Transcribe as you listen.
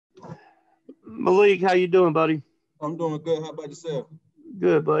Malik, how you doing, buddy? I'm doing good. How about yourself?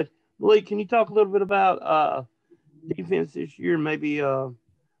 Good, bud. Malik, can you talk a little bit about defense this year? Maybe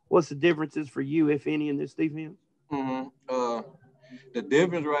what's the differences for you, if any, in this defense? hmm Uh, the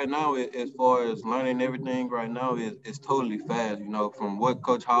difference right now, as far as learning everything right now, is totally fast. You know, from what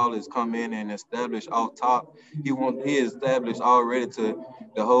Coach Hall has come in and established off top, he established already to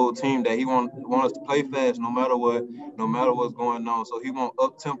the whole team that he want us to play fast no matter what's going on. So he want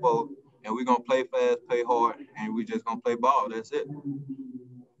up tempo, and we're gonna play fast, play hard, and we just gonna play ball. That's it.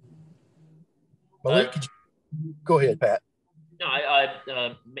 Malik, could you go ahead, Pat?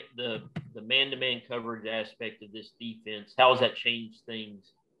 No, the man-to-man coverage aspect of this defense. How has that changed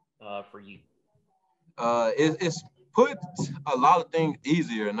things for you? It's put a lot of things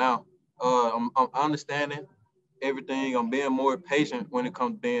easier now. I'm understanding everything. I'm being more patient when it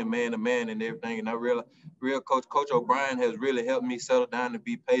comes to being man to man and everything. And I real Coach O'Brien has really helped me settle down to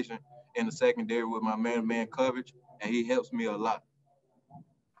be patient in the secondary with my man to man coverage, and he helps me a lot.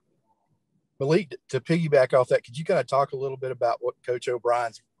 Malik, to piggyback off that, could you kind of talk a little bit about what Coach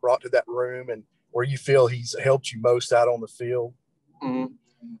O'Brien's brought to that room and where you feel he's helped you most out on the field? Mm-hmm.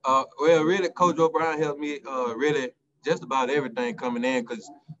 Well, really, Coach O'Brien helped me really just about everything coming in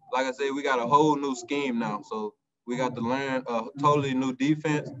because, like I said, we got a whole new scheme now. So we got to learn a totally new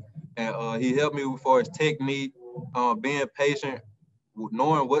defense. And he helped me with far as technique, being patient,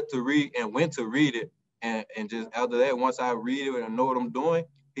 knowing what to read and when to read it. And just after that, once I read it and know what I'm doing,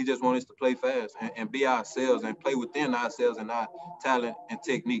 he just wants us to play fast and be ourselves and play within ourselves and our talent and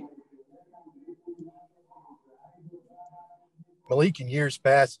technique. Malik, in years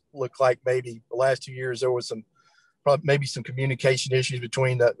past, looked like maybe the last 2 years there was maybe some communication issues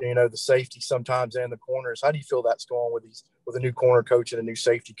between the safety sometimes and the corners. How do you feel that's going with a new corner coach and a new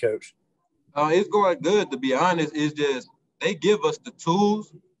safety coach? It's going good, to be honest. It's just they give us the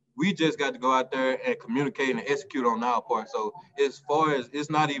tools. We just got to go out there and communicate and execute on our part. So as far as it's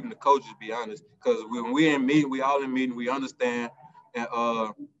not even the coaches, to be honest, because when we're in meeting, we all in meeting, we understand, and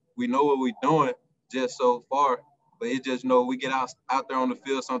we know what we're doing just so far. But it's just, we get out there on the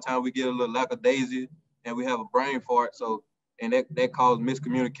field. Sometimes we get a little lackadaisy and we have a brain fart. So, and that causes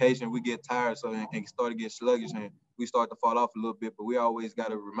miscommunication. We get tired and start to get sluggish and we start to fall off a little bit. But we always got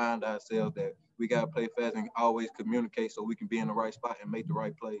to remind ourselves that we got to play fast and always communicate so we can be in the right spot and make the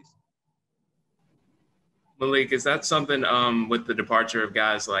right plays. Malik, is that something with the departure of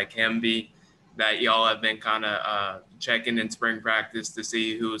guys like Hemby that y'all have been kind of checking in spring practice to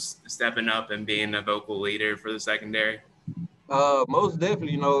see who's stepping up and being a vocal leader for the secondary? Most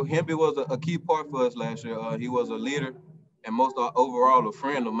definitely, Hemby was a key part for us last year. He was a leader and overall a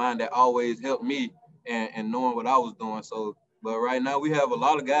friend of mine that always helped me and knowing what I was doing. So, but right now we have a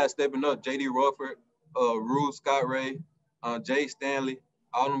lot of guys stepping up. J.D. Rufford, Rue Scott Ray, Jay Stanley.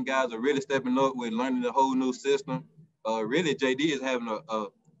 All them guys are really stepping up with learning the whole new system. Really, J.D. is having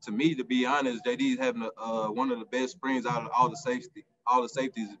to me, to be honest, JD is having one of the best springs out of all the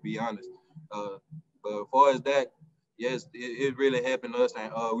safeties, to be honest. But as far as that, yes, it really helping us,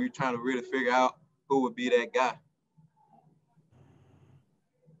 and we're trying to really figure out who would be that guy.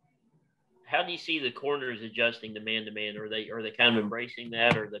 How do you see the corners adjusting to man-to-man? Are they kind of embracing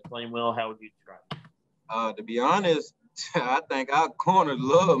that, or are they playing well? How would you describe it? To be honest, I think our corners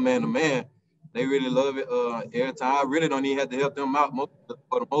love man-to-man. They really love it every time. I really don't even have to help them out.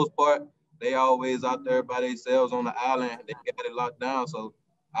 For the most part, they always out there by themselves on the island. They got it locked down. So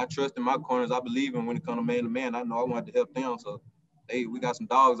I trust in my corners. I believe in when it comes to man-to-man. I know I want to help them. So we got some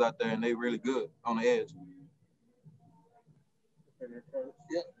dogs out there, and they really good on the edge.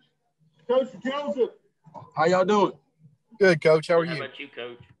 Yeah. Coach Joseph. How y'all doing? Good, Coach. How are you? How about you,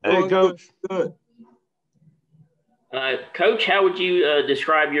 Coach? Hey, Coach. Good. Coach, how would you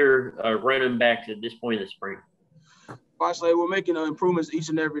describe your running backs at this point in the spring? I say we're making improvements each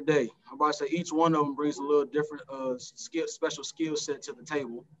and every day. I'm about to say each one of them brings a little different special skill set to the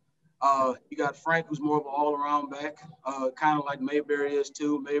table. You got Frank, who's more of an all-around back, kind of like Maberry is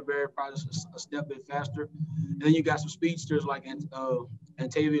too. Maberry probably a step bit faster. And then you got some speedsters like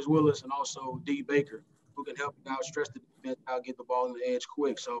Antavius Willis and also D. Baker, who can help you out, stretch the defense out, get the ball in the edge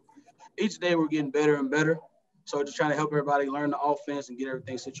quick. So each day we're getting better and better. So just trying to help everybody learn the offense and get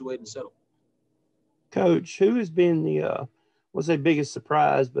everything situated and settled. Coach, who has been the, biggest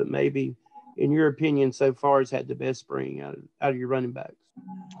surprise, but maybe in your opinion so far has had the best spring out of your running backs?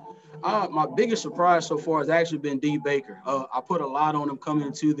 My biggest surprise so far has actually been D. Baker. I put a lot on him coming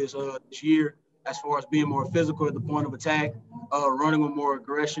into this year as far as being more physical at the point of attack, running with more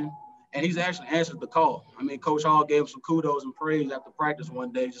aggression. And he's actually answered the call. I mean, Coach Hall gave him some kudos and praise after practice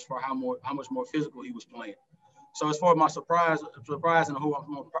one day just for how much more physical he was playing. So as far as my surprise and who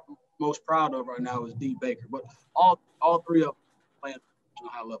I'm most proud of right now is D. Baker. But all three of them playing at a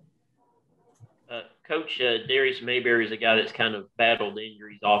high level. Coach Darius Maberry is a guy that's kind of battled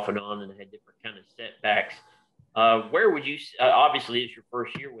injuries off and on and had different kind of setbacks. Where would you obviously it's your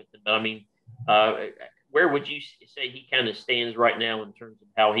first year with him, but I mean, where would you say he kind of stands right now in terms of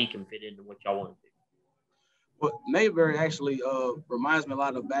how he can fit into what y'all want to do? Well, Mayberry actually reminds me a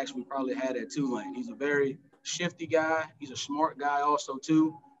lot of the backs we probably had at Tulane. He's a very shifty guy. He's a smart guy also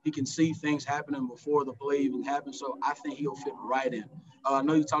too. He can see things happening before the play even happens. So I think he'll fit right in. I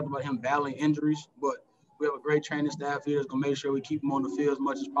know you talked about him battling injuries, but we have a great training staff here that's going to make sure we keep him on the field as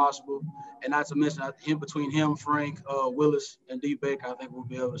much as possible. And not to mention, between him, Frank, Willis, and D. Baker, I think we'll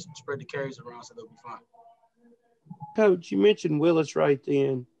be able to spread the carries around so they'll be fine. Coach, you mentioned Willis right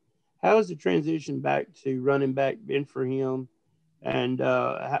then. How has the transition back to running back been for him? And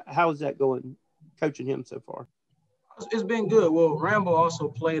how is that going, coaching him so far? It's been good. Well, Rambo also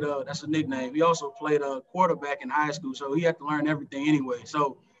played, that's a nickname. He also played a quarterback in high school, so he had to learn everything anyway.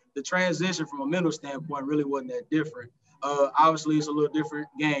 So the transition from a mental standpoint really wasn't that different. Obviously, it's a little different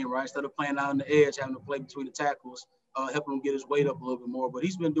game, right? Instead of playing out on the edge, having to play between the tackles, helping him get his weight up a little bit more. But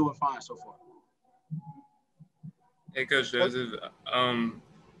he's been doing fine so far. Hey, Coach Joseph,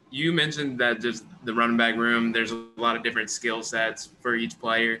 you mentioned that just the running back room, there's a lot of different skill sets for each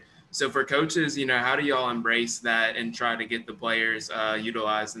player. So for coaches, how do y'all embrace that and try to get the players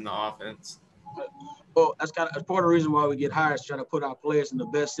utilized in the offense? Well, that's part of the reason why we get hired, is trying to put our players in the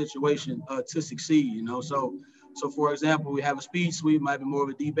best situation to succeed, So for example, we have a speed sweep, might be more of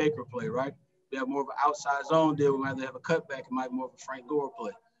a D. Baker play, right? We have more of an outside zone deal. We might have a cutback, it might be more of a Frank Gore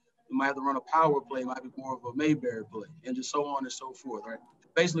play. We might have to run a power play, it might be more of a Mayberry play, and just so on and so forth, right?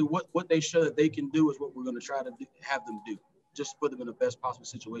 Basically, what they show that they can do is what we're going to try to have them do, just to put them in the best possible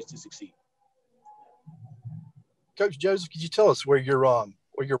situation to succeed. Coach Joseph, could you tell us where your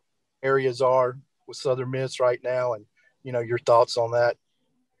areas are with Southern Miss right now, and your thoughts on that?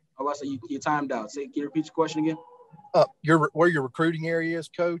 Oh, I said you timed out. Can you repeat your question again? Where your recruiting area is,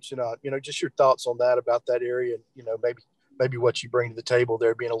 Coach, and just your thoughts on that, about that area, and maybe what you bring to the table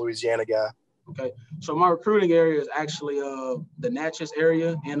there, being a Louisiana guy. Okay, so my recruiting area is actually the Natchez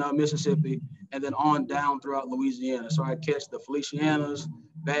area in Mississippi, and then on down throughout Louisiana. So I catch the Felicianas,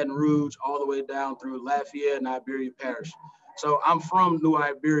 Baton Rouge, all the way down through Lafayette and Iberia Parish. So I'm from New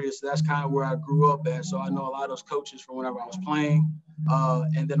Iberia, so that's kind of where I grew up at. So I know a lot of those coaches from whenever I was playing,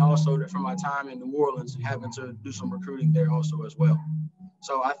 and then also from my time in New Orleans, having to do some recruiting there also as well.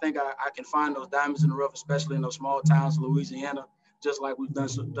 So I think I can find those diamonds in the rough, especially in those small towns of Louisiana, just like we've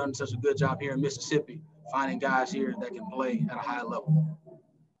done such a good job here in Mississippi, finding guys here that can play at a high level.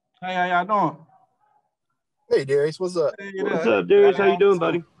 Hey, how y'all doing? Hey, Darius, what's up? Hey, what's up, Darius? How you doing,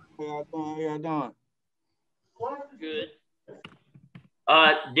 buddy? How y'all doing? Good.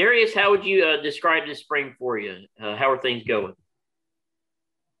 Darius, how would you describe this spring for you? How are things going?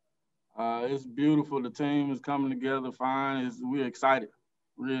 It's beautiful. The team is coming together fine. We're excited.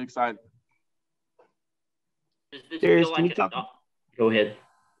 Really excited. Darius, can you talk? Go ahead.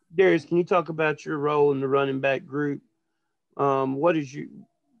 Darius, can you talk about your role in the running back group? What do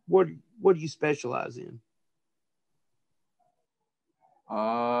you specialize in?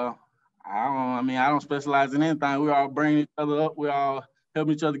 I don't specialize in anything. We all bring each other up. We all help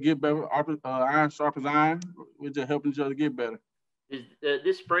each other get better. Iron sharpens iron. We're just helping each other get better.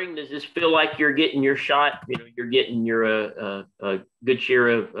 This spring, does this feel like you're getting your shot? You're getting your good share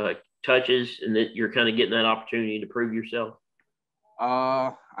of touches, and that you're kind of getting that opportunity to prove yourself?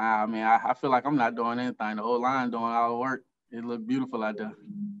 I feel like I'm not doing anything. The whole line doing all the work. It looked beautiful out there.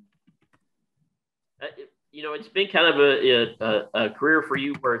 It's been kind of a career for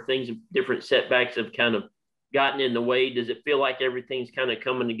you where different setbacks have kind of gotten in the way. Does it feel like everything's kind of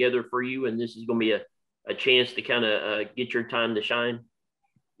coming together for you, and this is going to be a chance to kind of get your time to shine?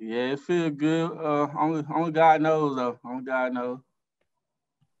 Yeah, it feels good. Only God knows, though. Only God knows.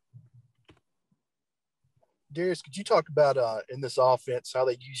 Darius, could you talk about in this offense how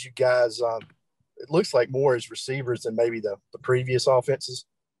they use you guys? It looks like more as receivers than maybe the previous offenses.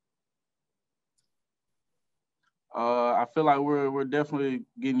 I feel like we're definitely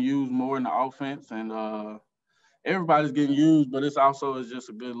getting used more in the offense, and everybody's getting used, but it's just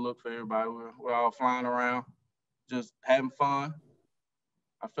a good look for everybody. We're all flying around, just having fun.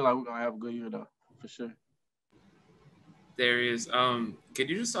 I feel like we're gonna have a good year though, for sure. Darius, could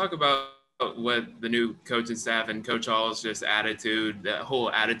you just talk about what the new coaching staff and Coach Hall's just attitude, that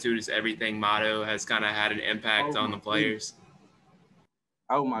whole attitude is everything motto, has kind of had an impact on the players?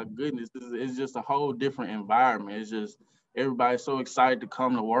 Oh my goodness, it's just a whole different environment. It's just everybody's so excited to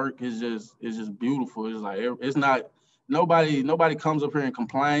come to work. It's just beautiful. It's like it's not nobody comes up here and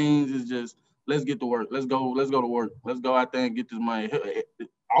complains. It's just let's get to work. Let's go to work. Let's go out there and get this money.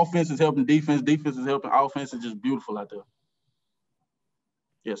 Offense is helping defense. Defense is helping offense. It's just beautiful out there.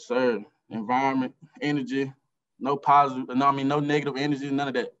 Yes, sir. Environment, energy, no negative energy, none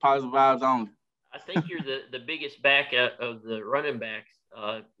of that. Positive vibes only. I think you're the biggest back of the running backs.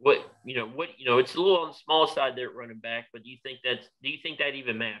 It's a little on the small side there at running back, but do you think that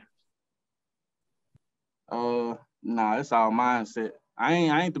even matters? Nah, it's all mindset. I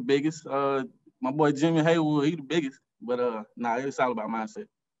ain't the biggest. My boy Jimmy Haywood, he the biggest. But nah, it's all about mindset.